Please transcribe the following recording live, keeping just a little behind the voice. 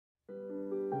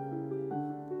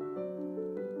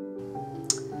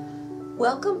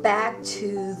Welcome back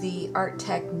to the art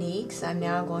techniques. I'm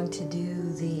now going to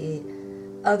do the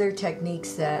other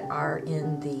techniques that are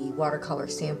in the watercolor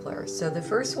sampler. So the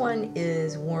first one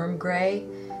is warm gray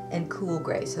and cool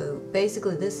gray. So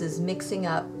basically this is mixing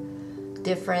up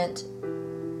different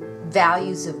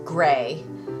values of gray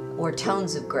or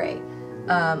tones of gray.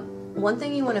 One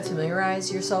thing you want to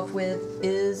familiarize yourself with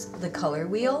is the color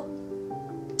wheel.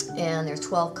 And there's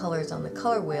 12 colors on the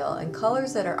color wheel, and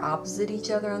colors that are opposite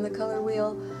each other on the color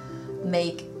wheel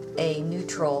make a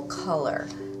neutral color.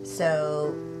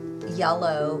 So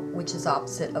yellow, which is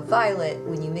opposite of violet,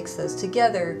 when you mix those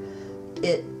together,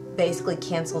 it basically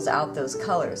cancels out those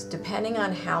colors. Depending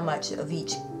on how much of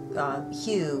each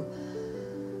hue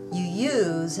you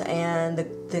use and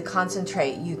the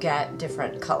concentrate, you get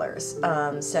different colors.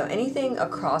 So anything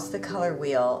across the color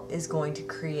wheel is going to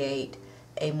create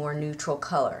a more neutral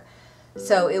color.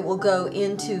 So it will go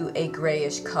into a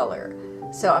grayish color.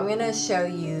 So I'm going to show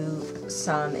you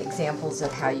some examples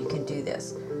of how you can do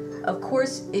this. Of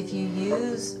course, if you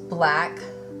use black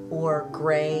or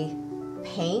gray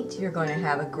paint, you're going to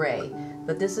have a gray.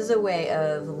 But this is a way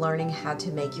of learning how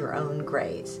to make your own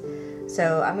grays.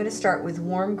 So I'm going to start with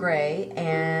warm gray,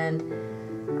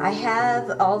 and I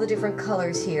have all the different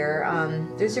colors here.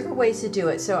 There's different ways to do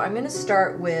it. So I'm going to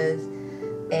start with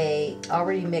a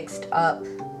already mixed up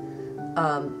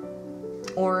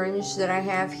orange that I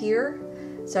have here.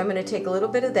 So I'm going to take a little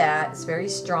bit of that. It's very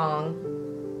strong.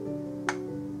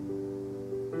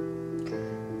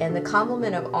 And the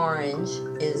complement of orange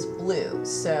is blue.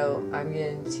 So I'm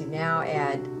going to now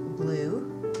add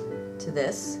blue to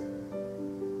this.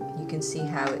 You can see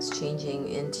how it's changing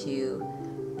into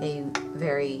a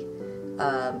very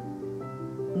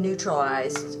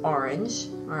neutralized orange.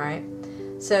 All right.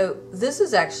 So this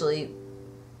is actually,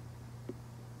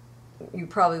 you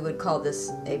probably would call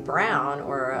this a brown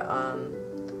or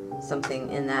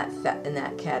something in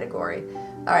that category.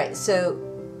 All right, so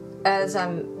as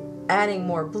I'm adding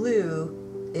more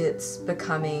blue, it's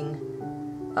becoming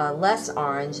less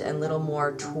orange and a little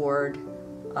more toward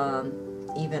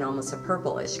even almost a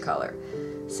purplish color.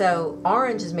 So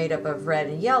orange is made up of red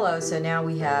and yellow, so now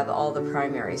we have all the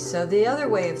primaries. So the other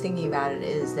way of thinking about it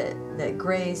is that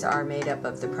grays are made up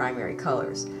of the primary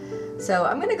colors. So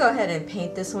I'm going to go ahead and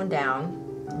paint this one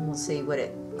down, and we'll see what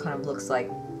it kind of looks like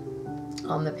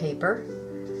on the paper.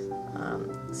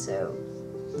 So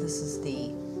this is the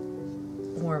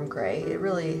warm gray. It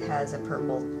really has a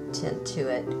purple tint to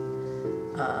it.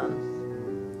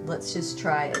 Let's just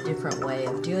try a different way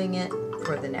of doing it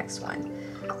for the next one.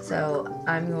 So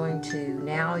I'm going to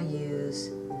now use,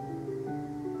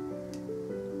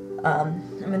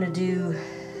 I'm going to do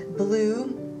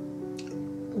blue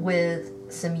with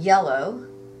some yellow.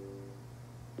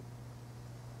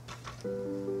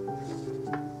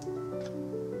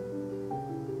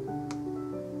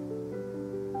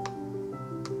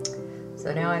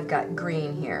 So now I've got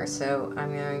green here, so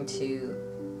I'm going to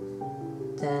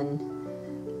then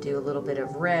do a little bit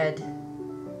of red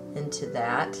into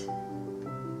that.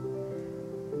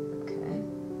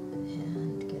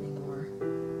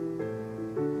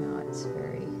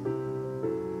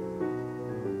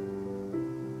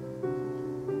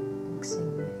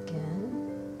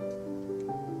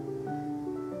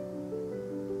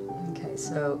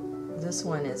 So this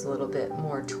one is a little bit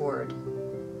more toward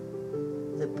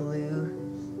the blue.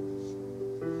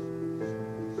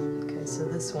 Okay, so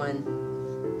this one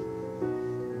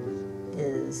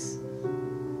is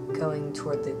going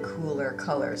toward the cooler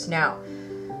colors. Now,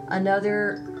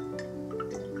 another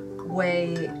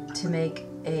way to make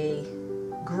a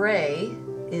gray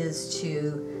is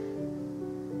to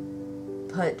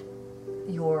put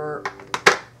your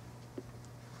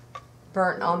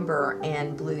burnt umber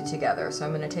and blue together. So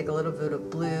I'm going to take a little bit of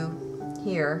blue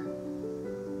here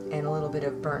and a little bit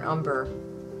of burnt umber,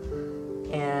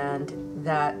 and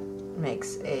that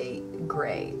makes a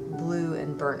gray. Blue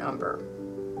and burnt umber.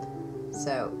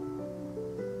 So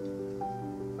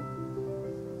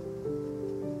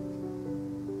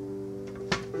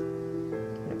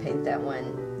I'm going to paint that one,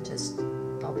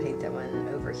 I'll paint that one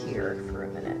over here for a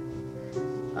minute.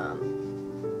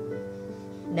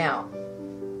 Now,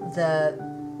 the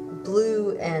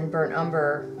blue and burnt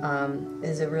umber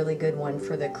is a really good one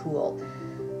for the cool.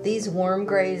 These warm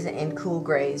grays and cool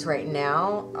grays right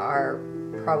now are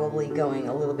probably going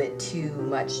a little bit too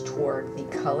much toward the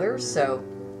color, so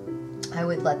I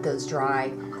would let those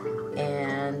dry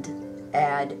and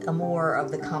add more of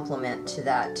the complement to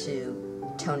that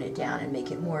to tone it down and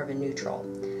make it more of a neutral.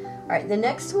 All right, the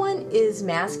next one is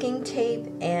masking tape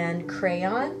and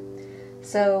crayon.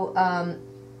 So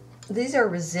these are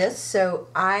resists, so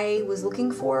I was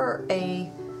looking for a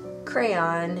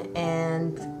crayon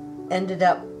and ended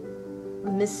up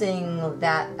missing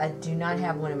that. I do not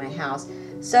have one in my house,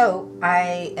 so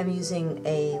I am using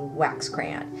a wax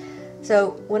crayon.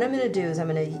 So what I'm going to do is a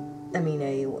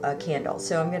candle.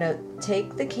 So I'm going to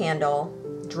take the candle,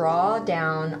 draw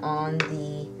down on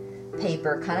the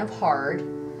paper kind of hard,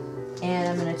 and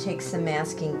I'm going to take some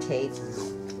masking tape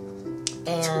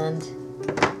and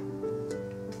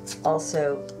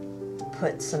also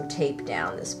put some tape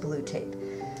down, this blue tape.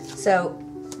 So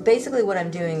basically what I'm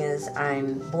doing is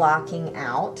I'm blocking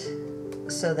out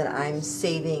so that I'm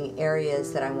saving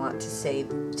areas that I want to save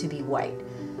to be white.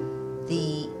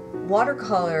 The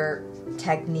watercolor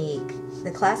technique,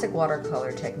 the classic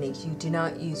watercolor techniques, you do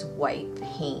not use white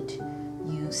paint.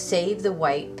 You save the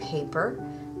white paper,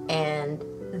 and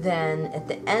then at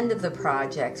the end of the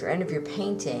project or end of your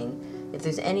painting, if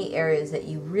there's any areas that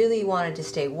you really wanted to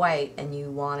stay white and you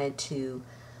wanted to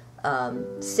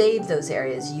save those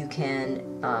areas, you can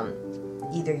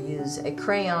either use a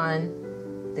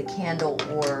crayon, the candle,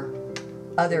 or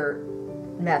other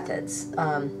methods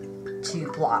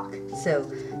to block. So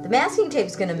the masking tape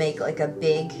is going to make like a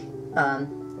big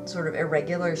sort of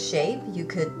irregular shape. You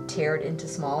could tear it into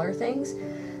smaller things.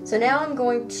 So now I'm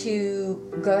going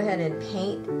to go ahead and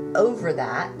paint over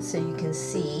that so you can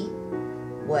see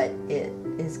what it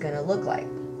is going to look like.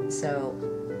 So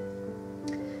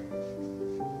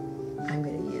I'm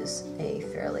going to use a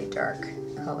fairly dark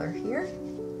color here.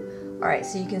 Alright,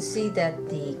 so you can see that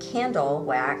the candle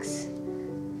wax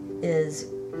is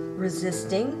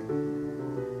resisting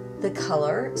the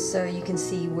color, so you can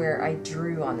see where I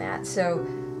drew on that. So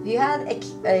if you had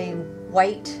a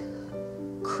white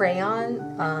crayon,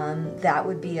 that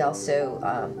would be also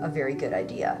a very good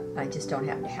idea. I just don't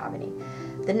happen to have any.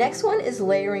 The next one is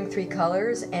layering 3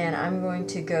 colors, and I'm going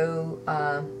to go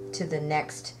to the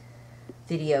next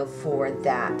video for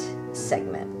that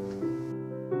segment.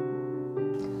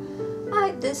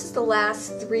 Alright, this is the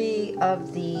last 3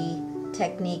 of the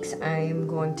techniques I'm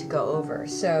going to go over.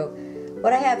 So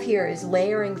what I have here is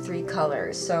layering 3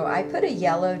 colors. So I put a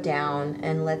yellow down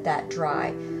and let that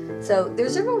dry. So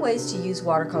there's different ways to use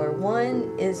watercolor.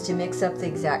 One is to mix up the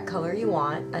exact color you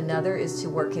want. Another is to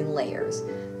work in layers.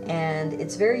 And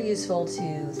it's very useful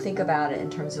to think about it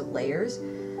in terms of layers,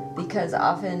 because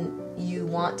often you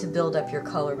want to build up your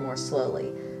color more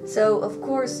slowly. So of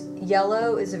course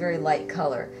yellow is a very light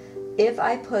color. If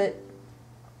I put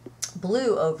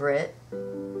blue over it,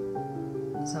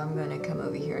 so I'm going to come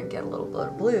over here and get a little bit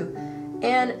of blue,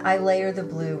 and I layer the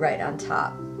blue right on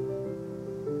top.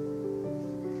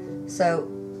 So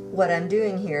what I'm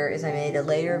doing here is I made a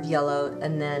layer of yellow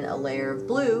and then a layer of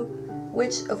blue,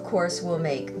 which of course will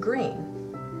make green.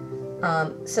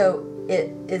 So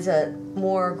it is a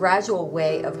more gradual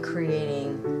way of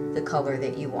creating the color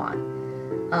that you want.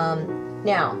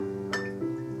 Now,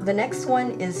 the next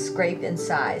one is scrape and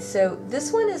size. So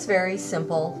this one is very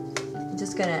simple. I'm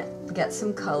just going to get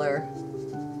some color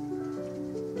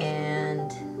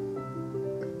and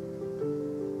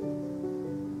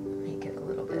make it a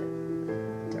little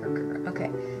bit darker.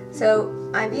 Okay,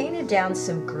 so I painted down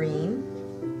some green,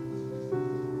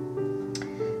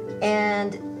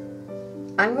 and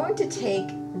I'm going to take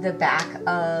the back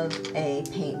of a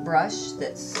paintbrush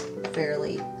that's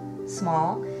fairly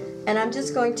small, and I'm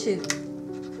just going to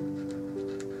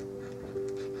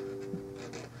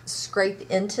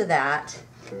scrape into that.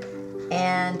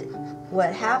 And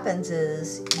what happens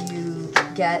is you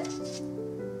get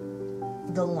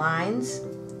the lines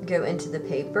go into the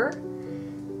paper,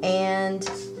 and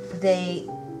they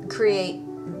create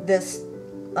this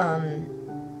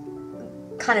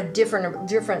kind of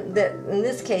different. In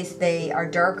this case, they are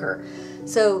darker.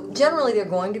 So generally, they're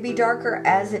going to be darker.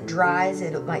 As it dries,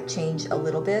 it might change a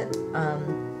little bit.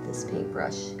 This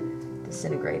paintbrush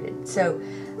disintegrated. So.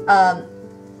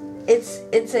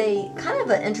 It's a kind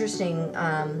of an interesting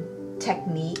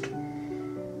technique,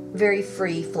 very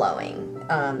free-flowing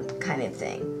kind of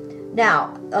thing.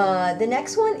 Now, the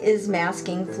next one is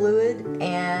masking fluid,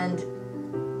 and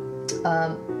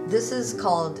this is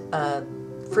called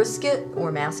frisket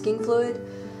or masking fluid,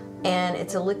 and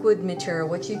it's a liquid material.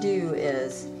 What you do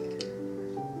is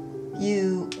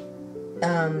you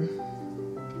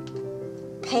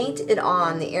paint it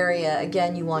on the area,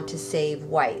 again, you want to save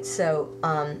white. So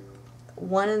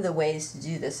one of the ways to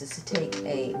do this is to take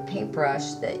a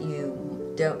paintbrush that you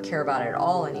don't care about at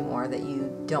all anymore, that you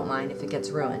don't mind if it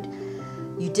gets ruined.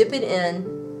 You dip it in,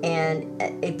 and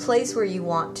at a place where you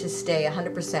want to stay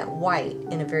 100% white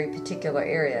in a very particular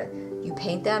area, you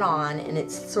paint that on, and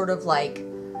it's sort of like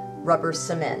rubber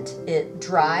cement. It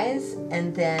dries,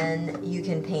 and then you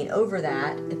can paint over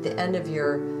that. At the end of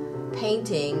your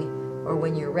painting, or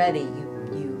when you're ready,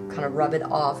 you kind of rub it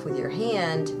off with your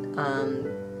hand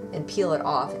and peel it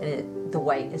off, and the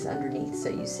white is underneath, so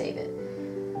you save it.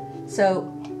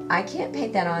 So I can't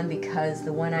paint that on because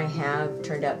the one I have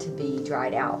turned out to be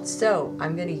dried out. So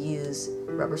I'm going to use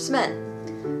rubber cement.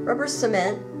 Rubber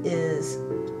cement is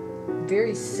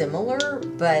very similar,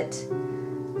 but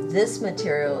this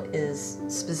material is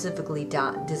specifically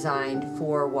designed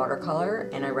for watercolor,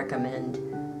 and I recommend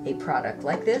a product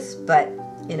like this, but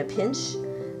in a pinch,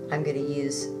 I'm going to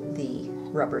use the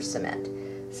rubber cement.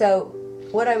 So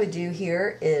what I would do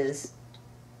here is,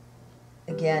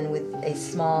 again, with a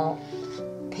small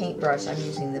paintbrush, I'm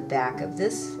using the back of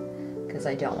this because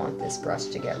I don't want this brush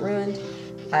to get ruined.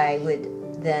 I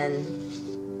would then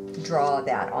draw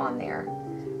that on there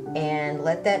and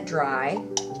let that dry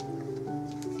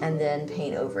and then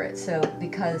paint over it. So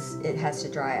because it has to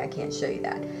dry, I can't show you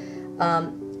that.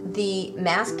 The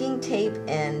masking tape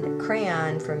and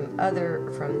crayon from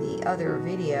the other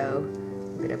video,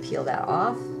 I'm going to peel that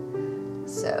off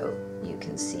so you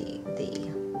can see the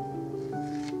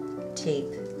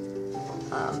tape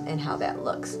and how that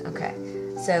looks. Okay,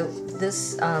 so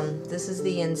this is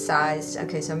the incised.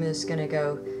 Okay, so I'm just going to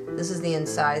go. This is the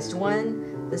incised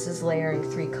one. This is layering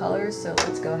 3 colors. So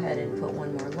let's go ahead and put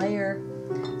one more layer.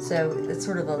 So it's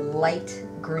sort of a light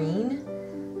green.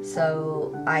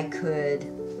 So I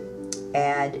could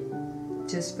add,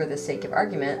 just for the sake of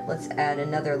argument, let's add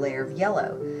another layer of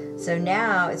yellow. So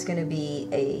now it's going to be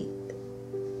a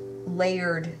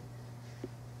layered,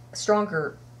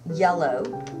 stronger yellow,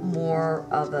 more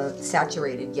of a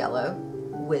saturated yellow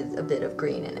with a bit of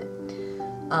green in it.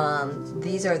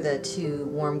 These are the 2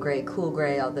 warm gray, cool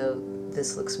gray, although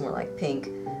this looks more like pink.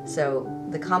 So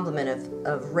the complement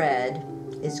of red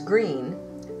is green.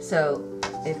 So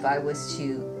if I was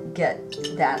to get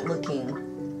that looking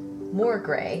more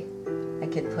gray, I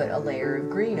could put a layer of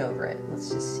green over it. Let's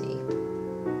just see.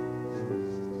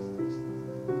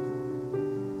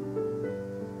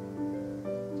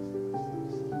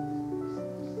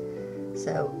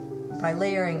 So by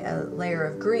layering a layer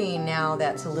of green, now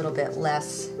that's a little bit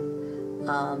less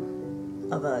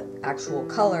of an actual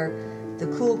color. The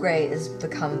cool gray has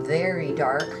become very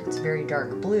dark. It's very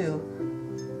dark blue.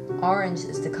 Orange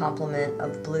is the complement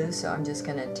of blue, so I'm just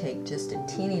going to take just a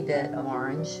teeny bit of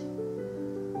orange,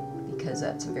 because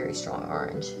that's a very strong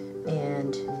orange,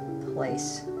 and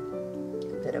place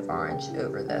a bit of orange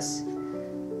over this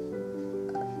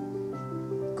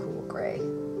cool gray.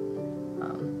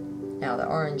 Now the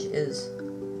orange is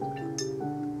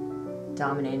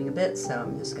dominating a bit, so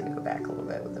I'm just going to go back a little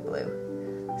bit with the blue.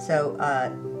 So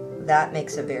that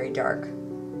makes a very dark,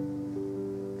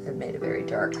 it made a very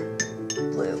dark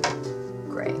blue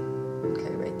gray.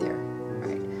 Okay, right there.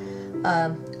 All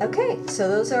right. Okay, so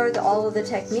those are all of the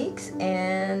techniques,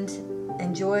 and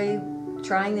enjoy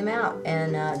trying them out.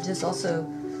 And just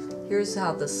also, here's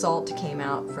how the salt came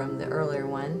out from the earlier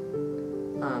one.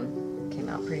 Came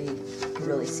out pretty, you can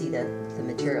really see the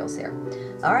materials there.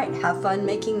 All right, have fun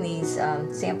making these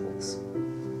samples.